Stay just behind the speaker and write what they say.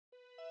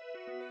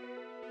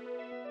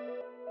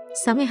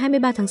Sáng ngày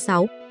 23 tháng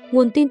 6,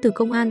 nguồn tin từ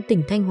Công an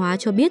tỉnh Thanh Hóa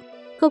cho biết,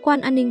 Cơ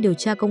quan An ninh điều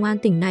tra Công an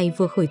tỉnh này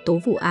vừa khởi tố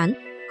vụ án,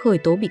 khởi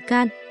tố bị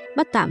can,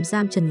 bắt tạm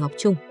giam Trần Ngọc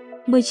Chung,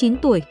 19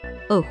 tuổi,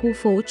 ở khu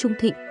phố Trung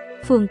Thịnh,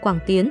 phường Quảng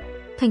Tiến,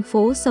 thành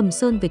phố Sầm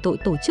Sơn về tội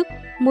tổ chức,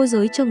 môi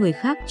giới cho người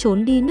khác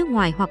trốn đi nước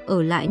ngoài hoặc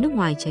ở lại nước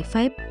ngoài trái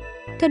phép.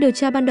 Theo điều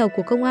tra ban đầu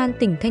của Công an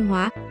tỉnh Thanh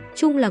Hóa,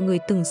 Chung là người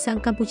từng sang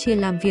Campuchia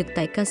làm việc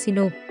tại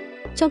casino.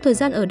 Trong thời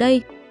gian ở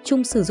đây,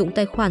 Chung sử dụng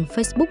tài khoản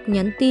Facebook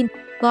nhắn tin,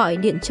 gọi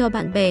điện cho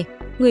bạn bè,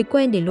 người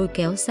quen để lôi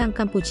kéo sang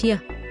Campuchia.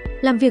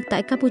 Làm việc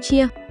tại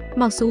Campuchia,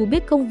 mặc dù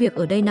biết công việc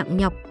ở đây nặng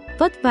nhọc,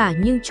 vất vả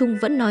nhưng Chung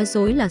vẫn nói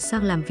dối là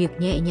sang làm việc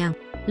nhẹ nhàng,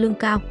 lương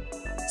cao.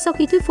 Sau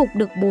khi thuyết phục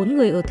được 4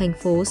 người ở thành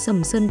phố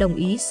Sầm Sơn đồng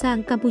ý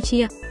sang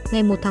Campuchia,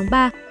 ngày 1 tháng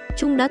 3,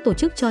 Chung đã tổ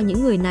chức cho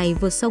những người này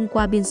vượt sông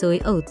qua biên giới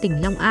ở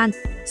tỉnh Long An,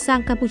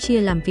 sang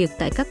Campuchia làm việc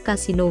tại các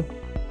casino.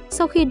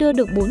 Sau khi đưa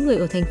được 4 người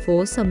ở thành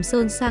phố Sầm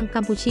Sơn sang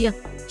Campuchia,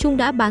 Chung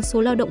đã bán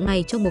số lao động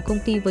này cho một công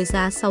ty với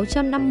giá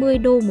 650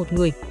 đô một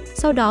người,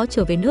 sau đó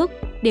trở về nước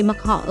để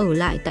mặc họ ở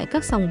lại tại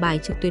các sòng bài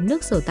trực tuyến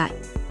nước sở tại.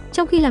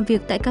 Trong khi làm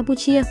việc tại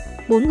Campuchia,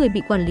 4 người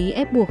bị quản lý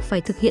ép buộc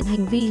phải thực hiện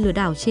hành vi lừa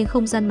đảo trên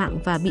không gian mạng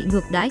và bị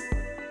ngược đãi.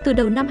 Từ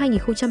đầu năm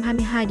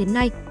 2022 đến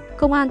nay,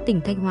 Công an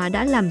tỉnh Thanh Hóa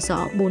đã làm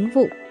rõ 4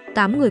 vụ,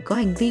 8 người có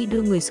hành vi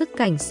đưa người xuất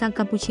cảnh sang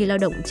Campuchia lao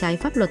động trái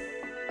pháp luật.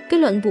 Kết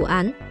luận vụ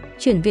án,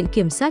 chuyển Viện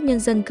Kiểm sát Nhân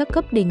dân các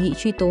cấp đề nghị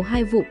truy tố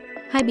 2 vụ,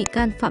 2 bị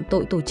can phạm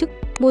tội tổ chức,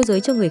 môi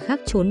giới cho người khác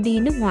trốn đi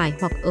nước ngoài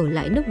hoặc ở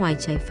lại nước ngoài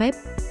trái phép.